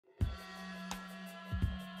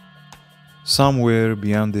Somewhere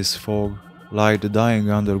beyond this fog lie the dying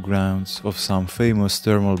undergrounds of some famous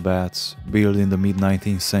thermal baths built in the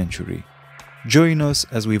mid-19th century. Join us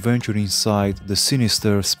as we venture inside the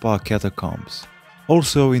sinister spa catacombs.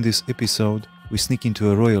 Also in this episode, we sneak into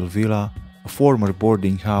a royal villa, a former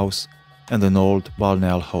boarding house, and an old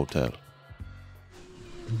balneal hotel.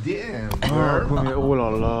 Damn, girl! Oh la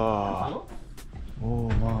la!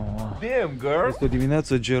 Oh, mama! Damn, girl! Este o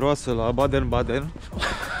dimineață geroasă la Baden-Baden.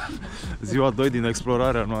 Ziua 2 din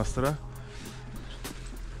explorarea noastră.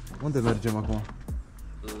 Unde mergem acum?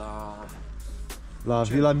 La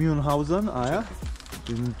Villa Münchhausen, aia?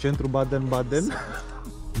 Din centrul Baden-Baden.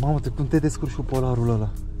 Mamă, cum te descurci cu polarul ăla?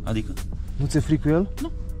 Adică? Nu ți-e fric cu el?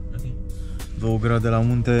 Nu. Okay. 2 grade la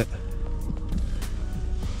munte.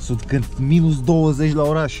 Sunt când minus 20 la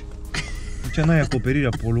oraș. Deci n-ai acoperirea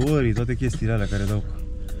poluării, toate chestiile alea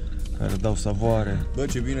care dau savoare. Bă,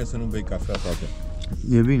 ce bine să nu bei cafea, tată.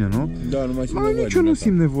 E bine, nu? Da, nu mai simt nevoie. Nici eu nu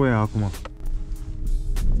simt nevoia acum.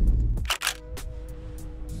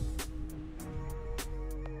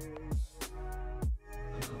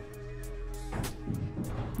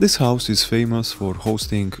 This house is famous for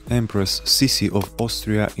hosting Empress Sisi of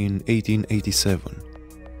Austria in 1887.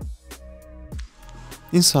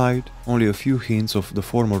 Inside, only a few hints of the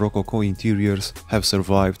former Rococo interiors have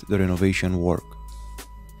survived the renovation work.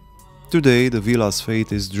 Today, the villa's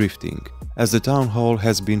fate is drifting, as the town hall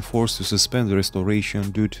has been forced to suspend the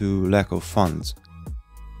restoration due to lack of funds.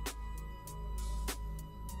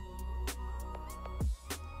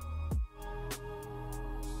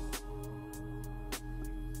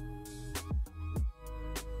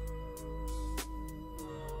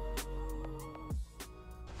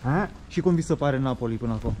 Și cum vi se pare Napoli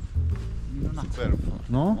până acum? Superb.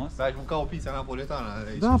 Nu? Să ai mânca o pizza napoletană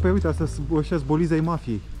aici. Da, pe uite, astea sunt bolizei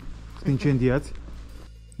mafiei. Sunt incendiați.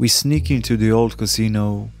 We sneak into the old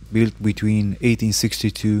casino, built between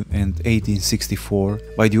 1862 and 1864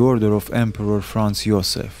 by the order of Emperor Franz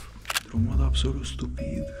Joseph. Într-un mod absolut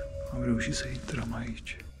stupid, am reușit să intrăm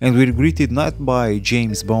aici. And we're greeted not by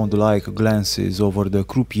James Bond-like glances over the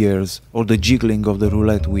croupiers or the jiggling of the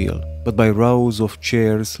roulette wheel, but by rows of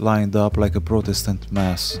chairs lined up like a Protestant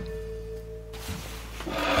mass.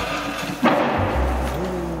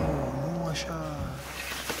 Nu așa.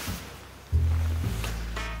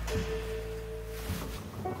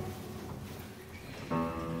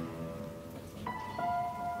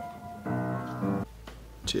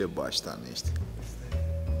 Ce baștan ești?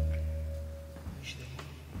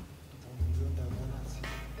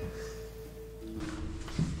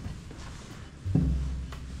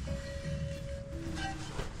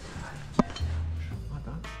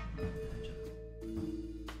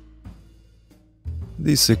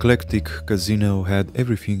 This eclectic casino had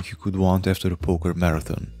everything you could want after a poker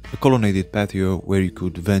marathon. A colonnaded patio where you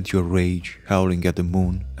could vent your rage, howling at the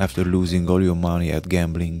moon after losing all your money at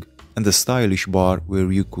gambling, and a stylish bar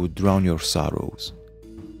where you could drown your sorrows.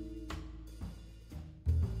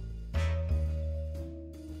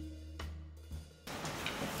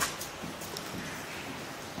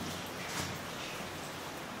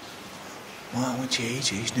 Mamă, ce e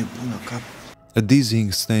aici? Ești nebună, cap. A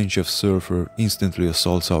dizzying stench of sulfur instantly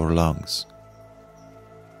assaults our lungs.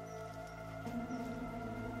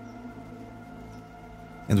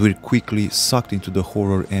 And we're quickly sucked into the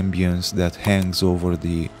horror ambience that hangs over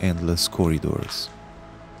the endless corridors.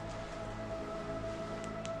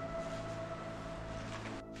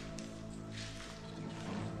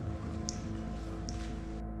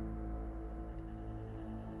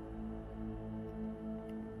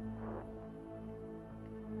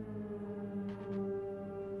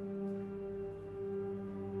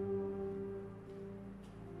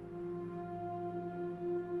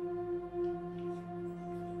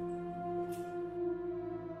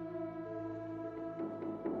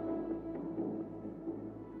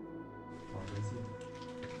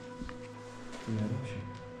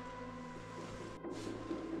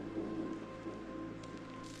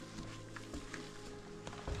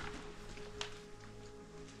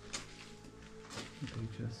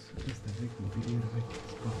 Este vechi, mobilier vechi,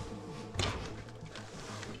 spate.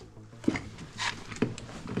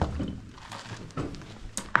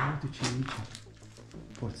 Uite ce e aici.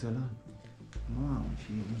 Porțelan. Mamă,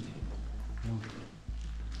 ce e aici.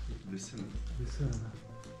 Veselă. Veselă, da.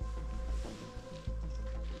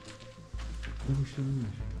 Dă niște lumină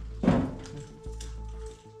așa.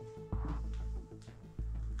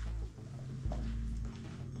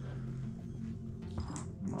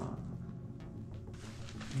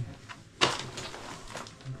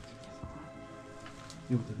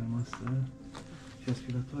 Ia uite, avem asta și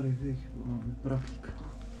aspiratoare vechi, practic.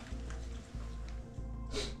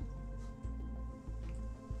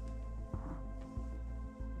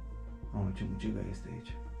 Ce muciga este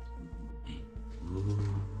aici?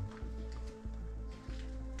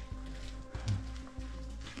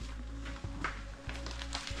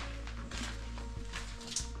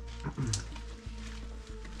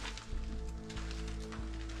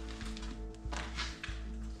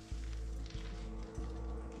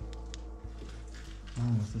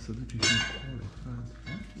 Mamă, asta se duce și încolo, frate.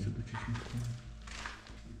 Se duce și încolo.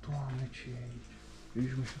 Doamne, ce e aici? Eu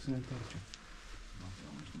nici nu știu să ne întoarcem.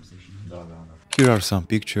 Here are some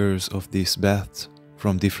pictures of these baths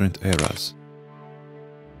from different eras.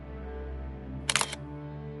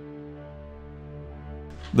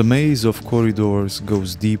 The maze of corridors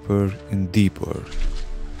goes deeper and deeper.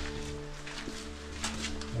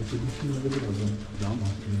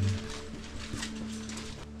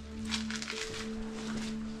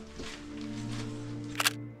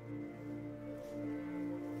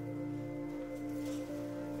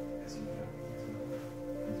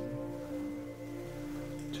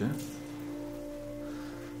 Ce?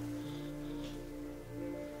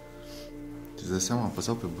 Îți dai seama,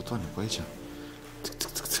 apăsau pe butoane pe aici.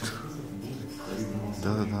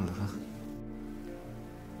 Da.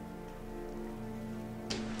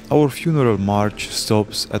 Our funeral march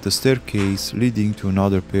stops at a staircase leading to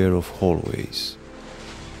another pair of hallways.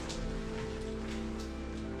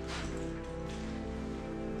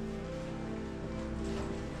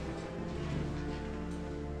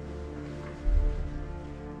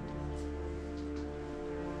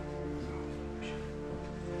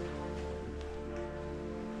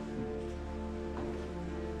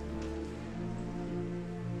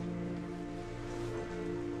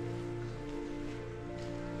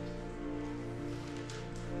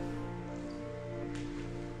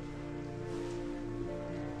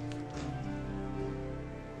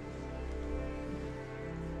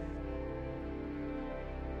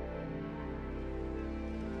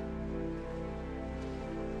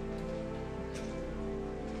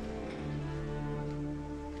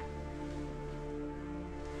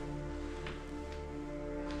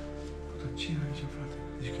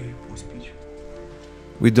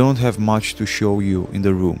 We don't have much to show you in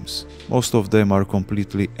the rooms. Most of them are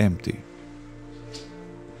completely empty.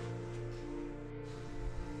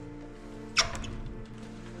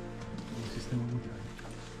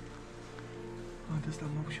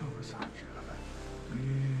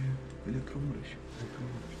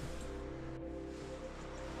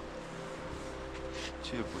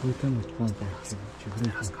 Uite-mă, pompa, ce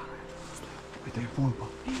vrei tu? Uite pompa,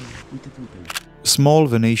 uite pompa. A small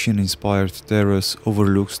Venetian-inspired terrace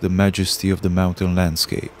overlooks the majesty of the mountain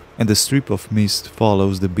landscape, and a strip of mist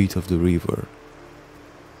follows the beat of the river.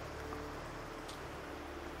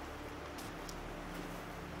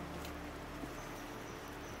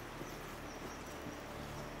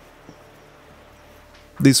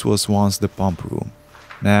 This was once the pump room,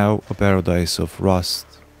 now a paradise of rust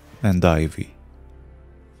and ivy.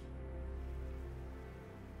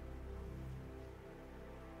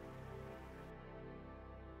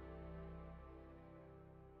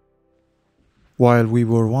 While we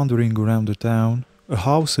were wandering around the town, a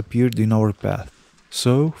house appeared in our path,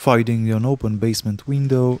 so, finding an open basement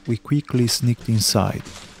window, we quickly sneaked inside.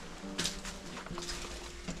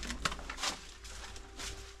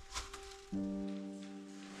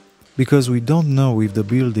 Because we don't know if the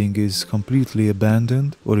building is completely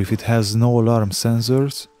abandoned or if it has no alarm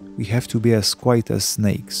sensors, we have to be as quiet as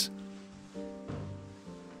snakes.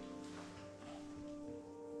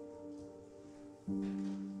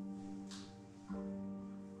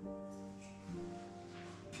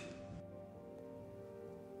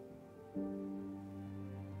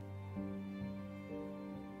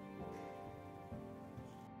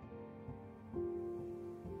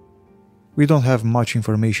 We don't have much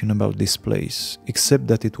information about this place, except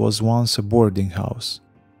that it was once a boarding house.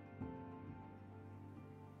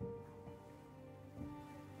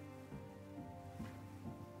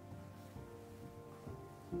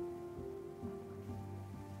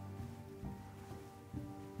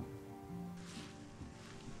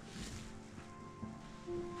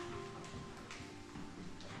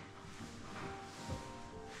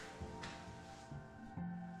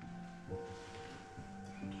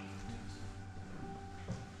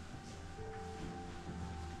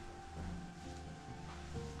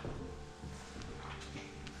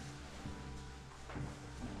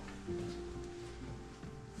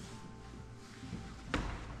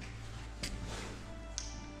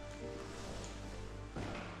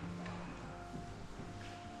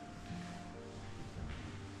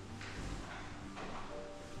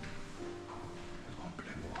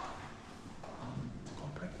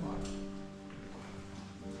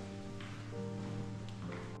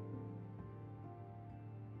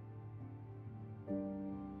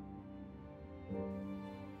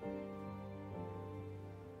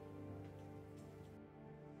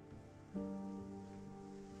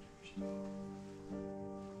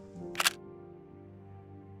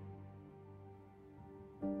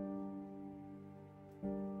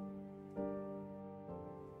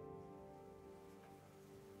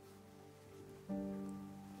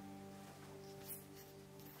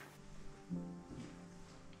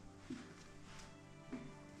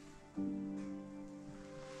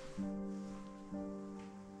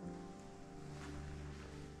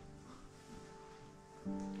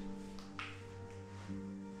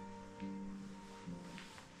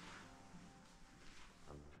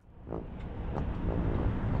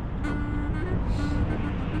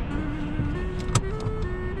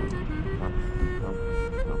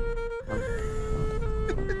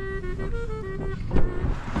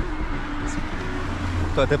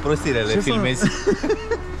 Toate prostirele filmezi.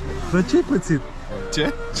 Dar ce-ai pățit?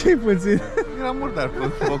 Ce? Ce-ai pățit? Era murdar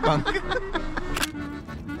pe bocan.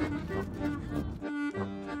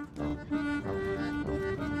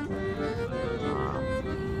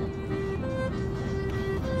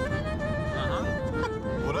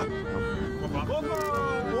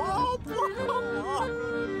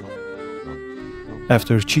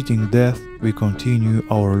 After cheating death, we continue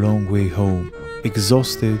our long way home,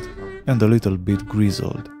 exhausted and a little bit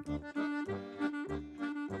grizzled.